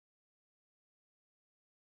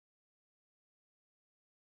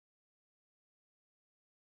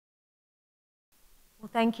Well,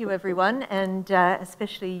 thank you, everyone, and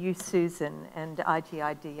especially you, Susan, and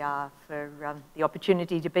IGIDR for the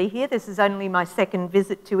opportunity to be here. This is only my second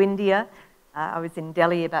visit to India. I was in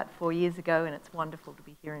Delhi about 4 years ago, and it's wonderful to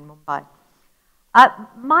be here in Mumbai.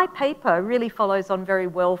 My paper really follows on very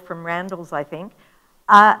well from Randall's, I think.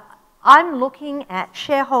 I'm looking at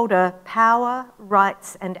shareholder power,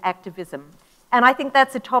 rights, and activism. And I think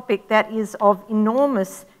that's a topic that is of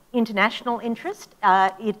enormous international interest.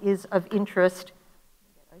 It is of interest.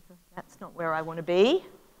 That's not where I want to be.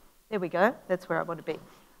 There we go. That's where I want to be.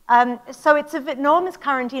 So it's of enormous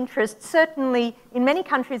current interest, certainly in many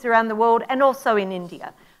countries around the world and also in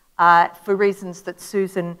India, for reasons that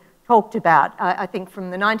Susan talked about. I think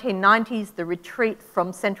from the 1990s, the retreat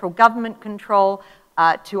from central government control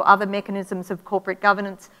to other mechanisms of corporate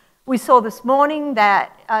governance. We saw this morning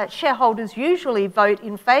that shareholders usually vote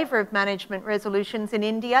in favour of management resolutions in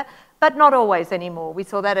India, but not always anymore. We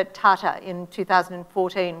saw that at Tata in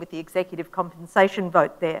 2014 with the executive compensation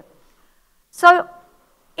vote there. So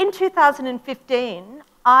in 2015,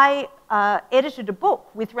 I edited a book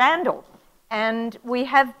with Randall, and we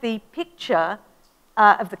have the picture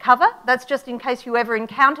of the cover. That's just in case you ever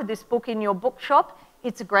encounter this book in your bookshop.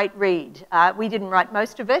 It's a great read. We didn't write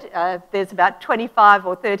most of it. There's about 25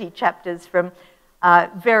 or 30 chapters from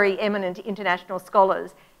very eminent international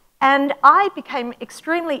scholars. And I became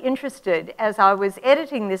extremely interested as I was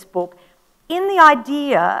editing this book in the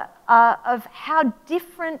idea of how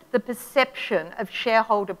different the perception of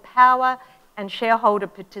shareholder power and shareholder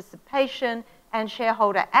participation and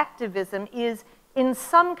shareholder activism is in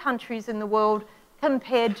some countries in the world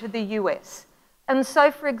compared to the US. And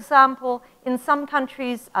so, for example, in some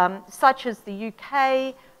countries such as the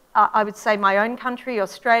UK, I would say my own country,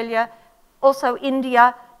 Australia, also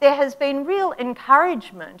India, there has been real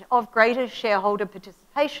encouragement of greater shareholder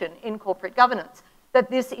participation in corporate governance, that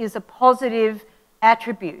this is a positive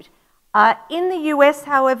attribute. In the US,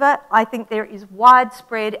 however, I think there is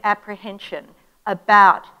widespread apprehension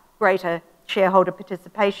about greater shareholder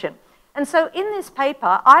participation. And so in this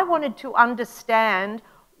paper, I wanted to understand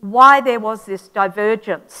why there was this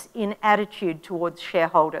divergence in attitude towards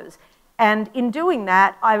shareholders. And in doing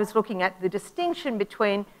that, I was looking at the distinction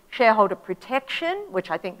between shareholder protection,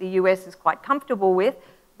 which I think the US is quite comfortable with,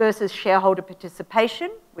 versus shareholder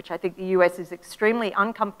participation, which I think the US is extremely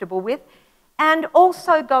uncomfortable with, and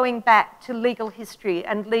also going back to legal history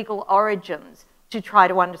and legal origins to try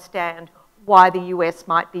to understand why the US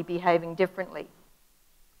might be behaving differently.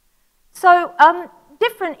 So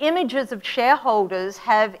different images of shareholders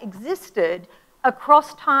have existed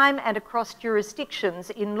across time and across jurisdictions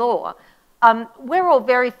in law. We're all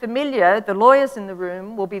very familiar, the lawyers in the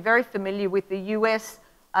room will be very familiar with the US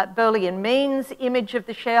Burley and Means image of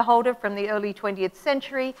the shareholder from the early 20th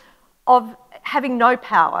century of having no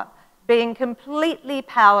power, being completely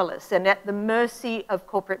powerless and at the mercy of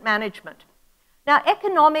corporate management. Now,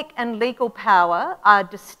 economic and legal power are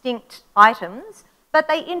distinct items, but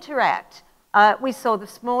they interact. We saw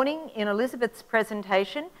this morning in Elizabeth's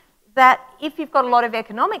presentation that if you've got a lot of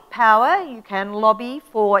economic power, you can lobby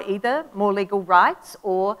for either more legal rights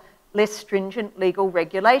or less stringent legal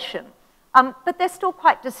regulation. But they're still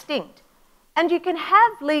quite distinct. And you can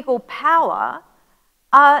have legal power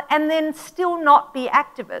and then still not be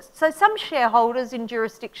activists. So some shareholders in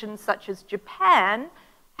jurisdictions such as Japan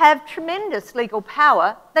have tremendous legal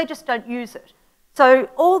power, they just don't use it. So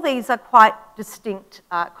all these are quite distinct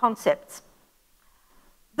concepts.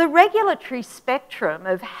 The regulatory spectrum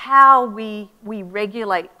of how we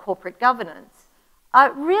regulate corporate governance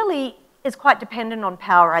really is quite dependent on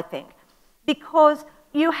power, I think, because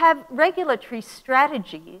you have regulatory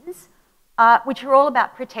strategies which are all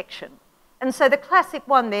about protection. And so the classic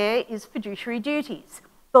one there is fiduciary duties.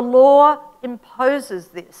 The law imposes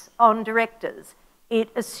this on directors. It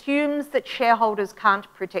assumes that shareholders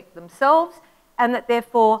can't protect themselves and that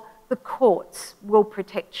therefore the courts will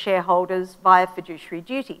protect shareholders via fiduciary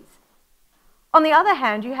duties. On the other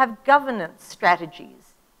hand, you have governance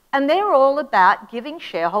strategies, and they're all about giving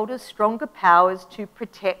shareholders stronger powers to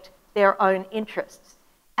protect their own interests.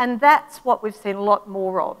 And that's what we've seen a lot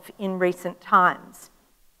more of in recent times.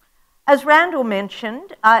 As Randall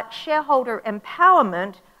mentioned, shareholder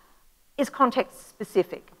empowerment is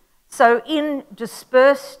context-specific. So in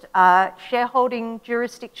dispersed shareholding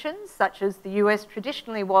jurisdictions, such as the US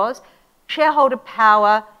traditionally was, shareholder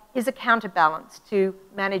power is a counterbalance to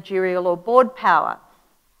managerial or board power.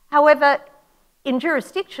 However, in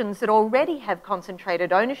jurisdictions that already have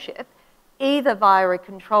concentrated ownership, either via a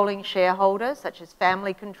controlling shareholder, such as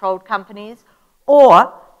family-controlled companies,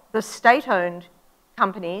 or the state-owned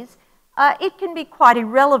companies, it can be quite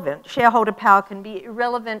irrelevant. Shareholder power can be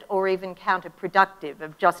irrelevant or even counterproductive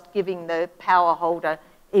of just giving the power holder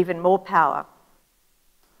even more power.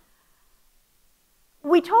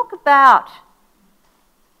 We talk about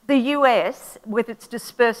the US, with its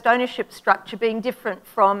dispersed ownership structure, being different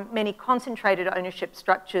from many concentrated ownership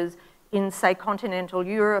structures in, say, continental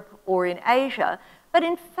Europe or in Asia. But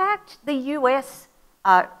in fact, the US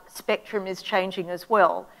spectrum is changing as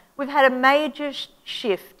well. We've had a major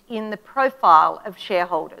shift in the profile of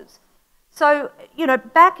shareholders. So, you know,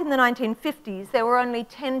 back in the 1950s, there were only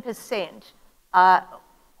 10%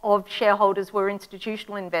 of shareholders were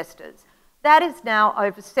institutional investors. That is now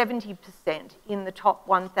over 70% in the top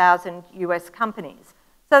 1,000 US companies.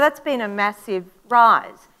 So that's been a massive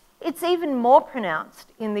rise. It's even more pronounced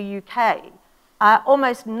in the UK.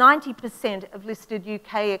 Almost 90% of listed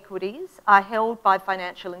UK equities are held by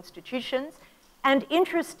financial institutions, and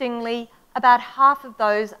interestingly, about half of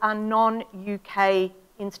those are non-UK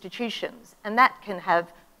institutions, and that can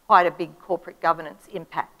have quite a big corporate governance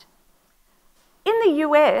impact. In the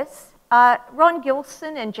US, Ron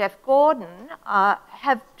Gilson and Jeff Gordon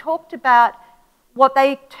have talked about what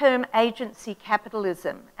they term agency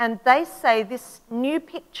capitalism, and they say this new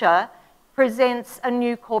picture presents a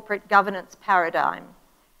new corporate governance paradigm.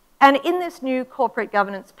 And in this new corporate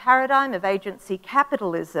governance paradigm of agency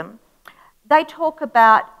capitalism, they talk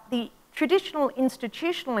about the traditional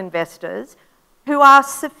institutional investors who are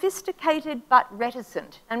sophisticated but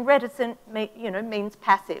reticent, and reticent means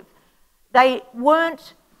passive. They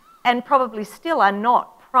weren't, and probably still are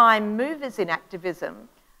not, prime movers in activism,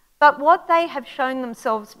 but what they have shown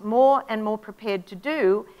themselves more and more prepared to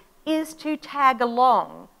do is to tag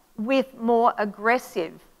along with more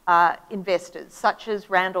aggressive investors, such as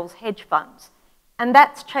Randall's hedge funds. And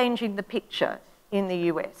that's changing the picture in the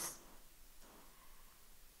US.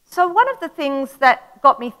 So one of the things that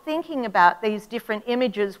got me thinking about these different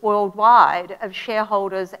images worldwide of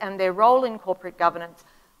shareholders and their role in corporate governance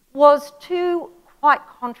was two quite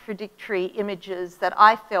contradictory images that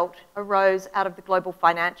I felt arose out of the global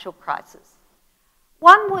financial crisis.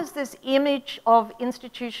 One was this image of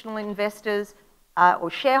institutional investors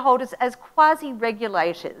or shareholders as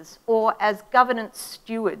quasi-regulators or as governance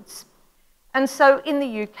stewards. And so in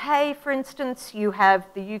the UK, for instance, you have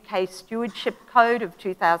the UK Stewardship Code of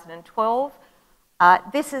 2012.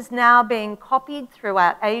 This is now being copied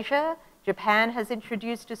throughout Asia. Japan has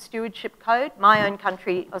introduced a stewardship code. My own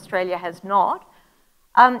country, Australia, has not.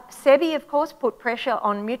 SEBI, of course, put pressure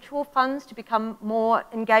on mutual funds to become more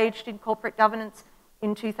engaged in corporate governance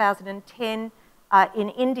in 2010 in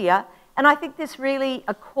India. And I think this really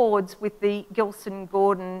accords with the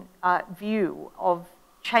Gilson-Gordon view of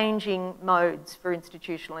changing modes for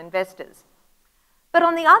institutional investors. But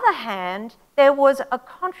on the other hand, there was a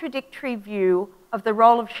contradictory view of the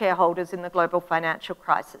role of shareholders in the global financial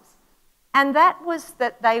crisis. And that was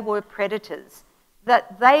that they were predators,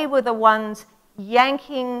 that they were the ones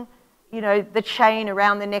yanking, the chain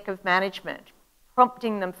around the neck of management,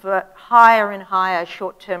 prompting them for higher and higher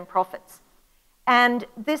short-term profits. And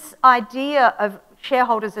this idea of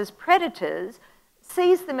shareholders as predators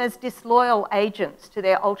sees them as disloyal agents to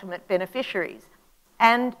their ultimate beneficiaries.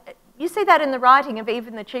 And you see that in the writing of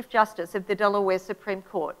even the Chief Justice of the Delaware Supreme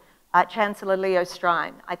Court, Chancellor Leo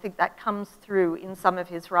Strine. I think that comes through in some of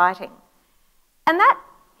his writing. And that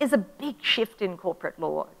is a big shift in corporate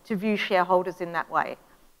law to view shareholders in that way.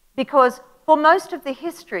 Because for most of the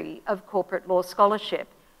history of corporate law scholarship,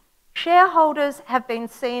 shareholders have been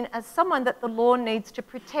seen as someone that the law needs to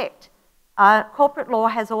protect. Corporate law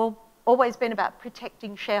has always been about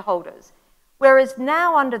protecting shareholders. Whereas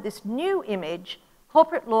now, under this new image,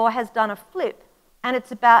 corporate law has done a flip, and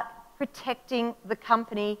it's about protecting the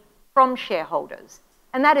company from shareholders.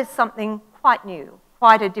 And that is something quite new,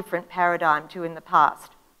 quite a different paradigm to in the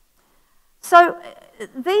past. So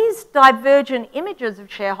these divergent images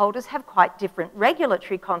of shareholders have quite different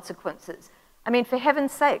regulatory consequences. I mean, for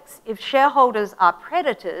heaven's sakes, if shareholders are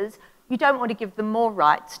predators, you don't want to give them more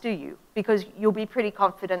rights, do you? Because you'll be pretty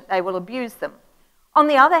confident they will abuse them. On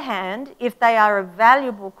the other hand, if they are a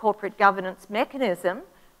valuable corporate governance mechanism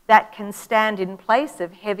that can stand in place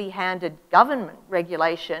of heavy-handed government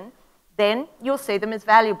regulation, then you'll see them as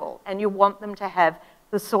valuable, and you'll want them to have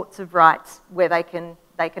the sorts of rights where they can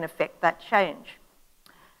affect that change.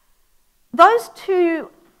 Those two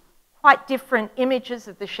quite different images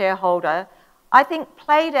of the shareholder, I think,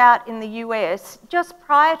 played out in the US just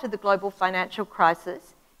prior to the global financial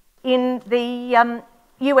crisis in the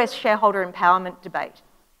US shareholder empowerment debate.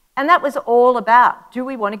 And that was all about, do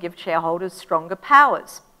we want to give shareholders stronger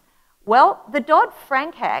powers? Well, the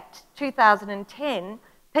Dodd-Frank Act 2010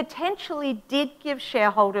 potentially did give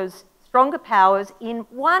shareholders stronger powers in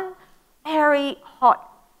one very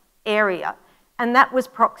hot area, and that was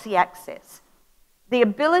proxy access. The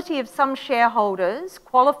ability of some shareholders,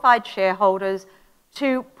 qualified shareholders,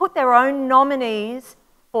 to put their own nominees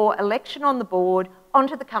for election on the board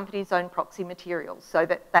onto the company's own proxy materials, so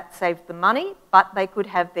that saved them money, but they could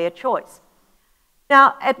have their choice.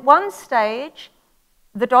 Now, at one stage,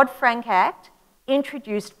 the Dodd-Frank Act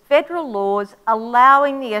introduced federal laws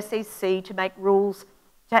allowing the SEC to make rules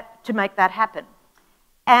to make that happen.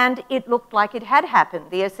 And it looked like it had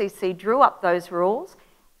happened. The SEC drew up those rules,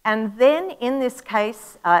 and then in this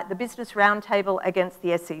case, the Business Roundtable against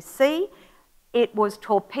the SEC, it was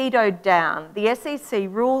torpedoed down. The SEC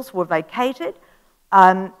rules were vacated.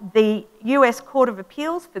 The US Court of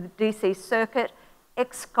Appeals for the DC Circuit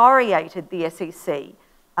excoriated the SEC.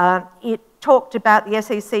 It talked about the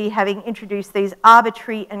SEC having introduced these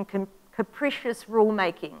arbitrary and capricious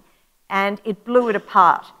rulemaking, and it blew it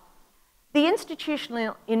apart. The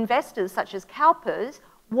institutional investors, such as CalPERS,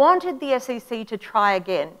 wanted the SEC to try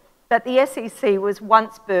again, but the SEC was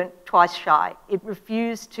once burnt, twice shy. It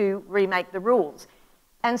refused to remake the rules.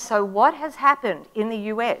 And so what has happened in the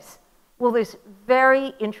US? Well, this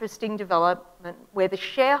very interesting development where the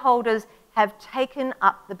shareholders have taken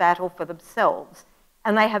up the battle for themselves,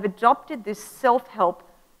 and they have adopted this self-help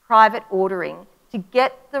private ordering to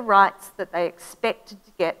get the rights that they expected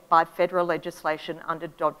to get by federal legislation under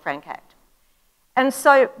Dodd-Frank Act. And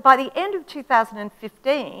so by the end of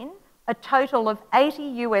 2015, a total of 80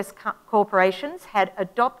 US corporations had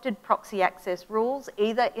adopted proxy access rules,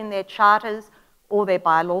 either in their charters or their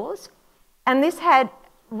bylaws, and this had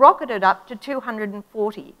rocketed up to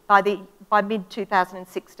 240 by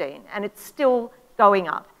mid-2016, and it's still going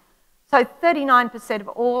up. So 39% of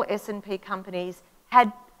all S&P companies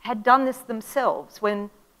had done this themselves when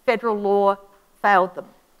federal law failed them.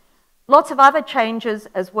 Lots of other changes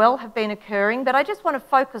as well have been occurring, but I just want to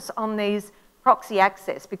focus on these proxy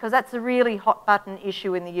access because that's a really hot button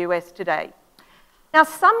issue in the US today. Now,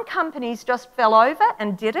 some companies just fell over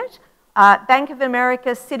and did it. Bank of America,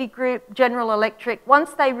 Citigroup, General Electric,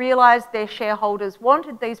 once they realised their shareholders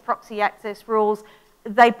wanted these proxy access rules,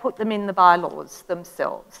 they put them in the bylaws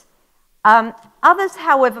themselves. Others,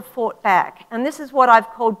 however, fought back, and this is what I've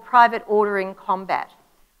called private ordering combat.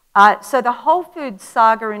 So the Whole Foods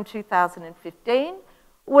saga in 2015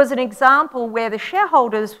 was an example where the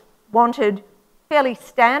shareholders wanted fairly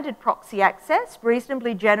standard proxy access,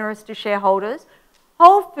 reasonably generous to shareholders.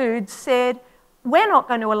 Whole Foods said, we're not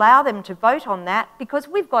going to allow them to vote on that because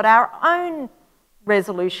we've got our own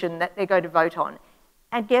resolution that they're going to vote on.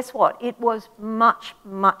 And guess what? It was much,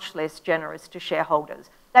 much less generous to shareholders.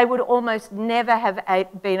 They would almost never have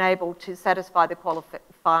been able to satisfy the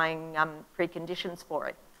qualifying preconditions for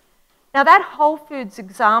it. Now, that Whole Foods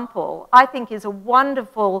example, I think, is a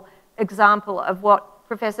wonderful example of what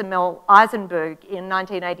Professor Mel Eisenberg in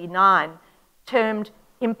 1989 termed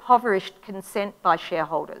impoverished consent by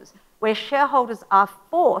shareholders, where shareholders are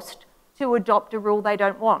forced to adopt a rule they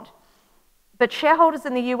don't want. But shareholders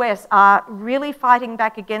in the US are really fighting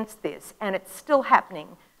back against this, and it's still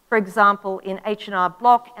happening, for example, in H&R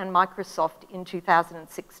Block and Microsoft in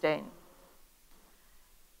 2016.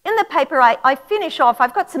 In the paper, I finish off,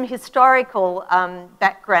 I've got some historical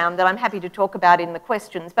background that I'm happy to talk about in the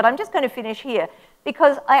questions, but I'm just going to finish here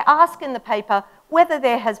because I ask in the paper whether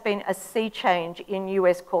there has been a sea change in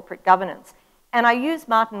US corporate governance. And I use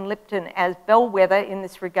Martin Lipton as bellwether in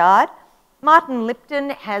this regard. Martin Lipton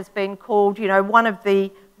has been called, one of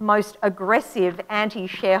the most aggressive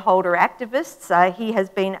anti-shareholder activists. He has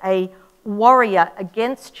been a warrior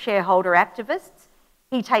against shareholder activists.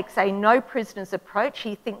 He takes a no-prisoners approach.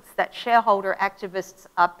 He thinks that shareholder activists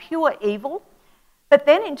are pure evil. But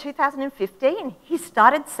then in 2015, he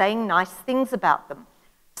started saying nice things about them.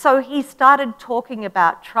 So he started talking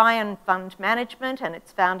about Trian Fund Management and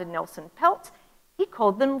its founder, Nelson Peltz. He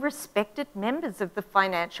called them respected members of the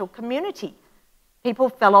financial community. People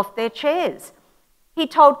fell off their chairs. He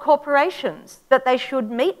told corporations that they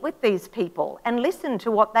should meet with these people and listen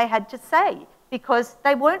to what they had to say because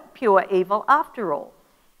they weren't pure evil after all.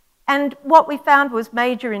 And what we found was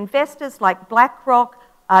major investors like BlackRock,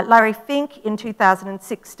 Larry Fink in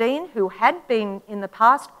 2016, who had been in the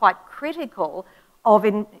past quite critical of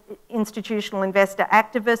institutional investor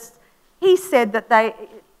activists, he said that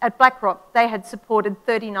at BlackRock, they had supported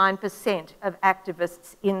 39% of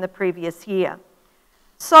activists in the previous year.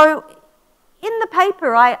 So in the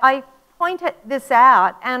paper, I point this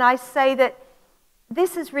out and I say that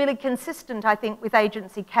this is really consistent, I think, with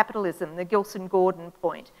agency capitalism, the Gilson-Gordon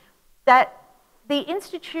point, that the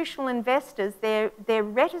institutional investors, they're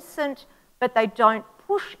reticent, but they don't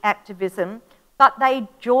push activism, but they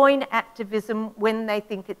join activism when they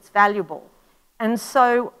think it's valuable. And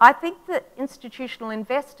so I think that institutional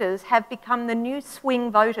investors have become the new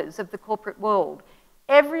swing voters of the corporate world.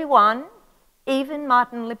 Everyone, even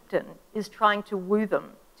Martin Lipton, is trying to woo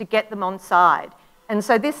them, to get them on side. And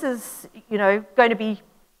so this is, going to be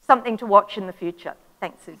something to watch in the future.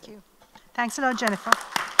 Thanks, Susan. Thank you. Thanks a lot,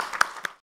 Jennifer.